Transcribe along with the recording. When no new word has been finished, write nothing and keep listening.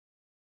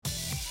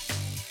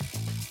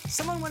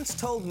Someone once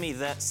told me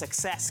that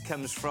success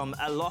comes from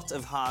a lot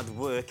of hard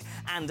work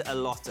and a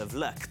lot of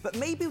luck, but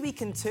maybe we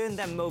can turn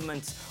them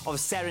moments of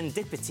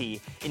serendipity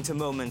into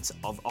moments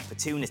of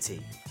opportunity.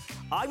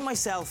 I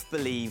myself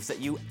believe that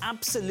you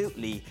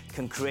absolutely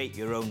can create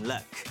your own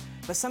luck,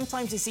 but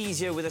sometimes it's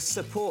easier with a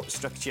support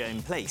structure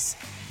in place.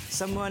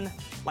 Someone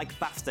like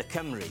BAFTA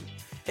Cymru.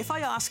 If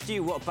I asked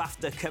you what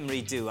BAFTA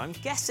Cymru do, I'm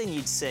guessing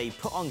you'd say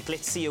put on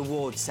glitzy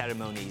award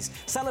ceremonies,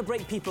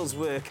 celebrate people's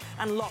work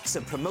and lots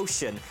of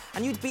promotion,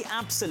 and you'd be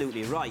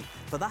absolutely right,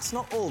 but that's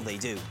not all they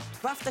do.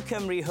 BAFTA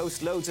Cymru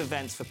hosts loads of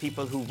events for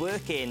people who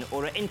work in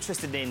or are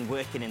interested in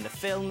working in the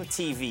film,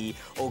 TV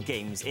or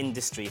games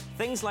industry.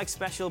 Things like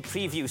special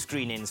preview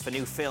screenings for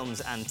new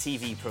films and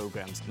TV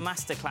programmes,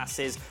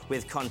 masterclasses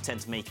with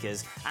content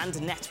makers and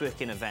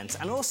networking events,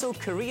 and also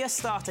career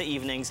starter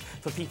evenings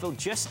for people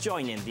just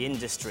joining the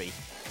industry.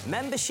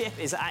 Membership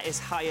is at its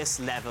highest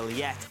level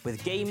yet,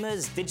 with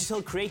gamers,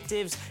 digital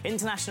creatives,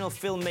 international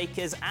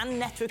filmmakers and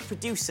network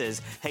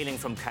producers hailing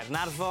from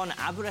Caernarfon,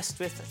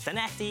 Aberystwyth,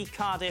 Llanelli,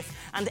 Cardiff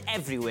and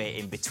everywhere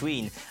in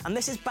between. And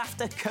this is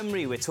BAFTA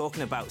Cymru we're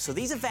talking about, so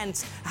these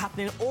events are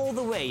happening all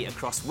the way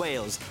across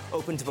Wales,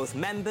 open to both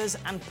members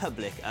and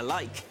public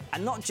alike.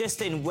 And not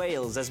just in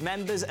Wales, as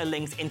members are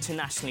linked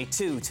internationally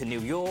too, to New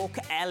York,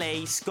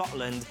 LA,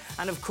 Scotland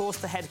and of course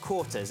the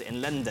headquarters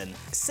in London.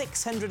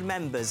 600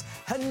 members,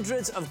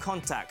 hundreds of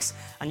contacts,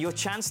 and your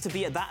chance to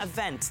be at that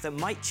event that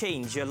might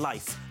change your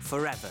life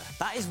forever.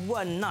 That is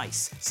one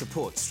nice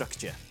support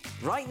structure.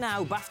 Right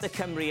now, BAFTA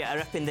Cymru are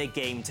upping their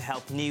game to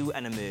help new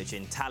and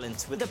emerging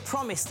talent, with the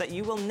promise that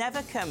you will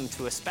never come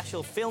to a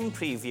special film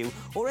preview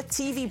or a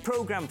TV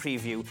programme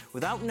preview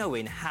without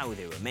knowing how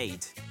they were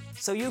made.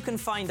 So you can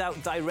find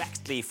out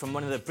directly from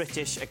one of the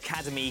British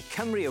Academy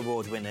Cymru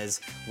Award winners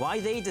why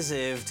they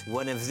deserved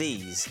one of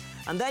these.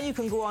 And then you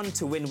can go on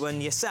to win one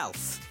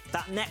yourself.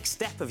 That next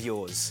step of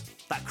yours,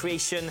 that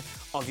creation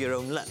of your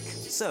own luck.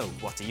 So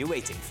what are you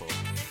waiting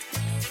for?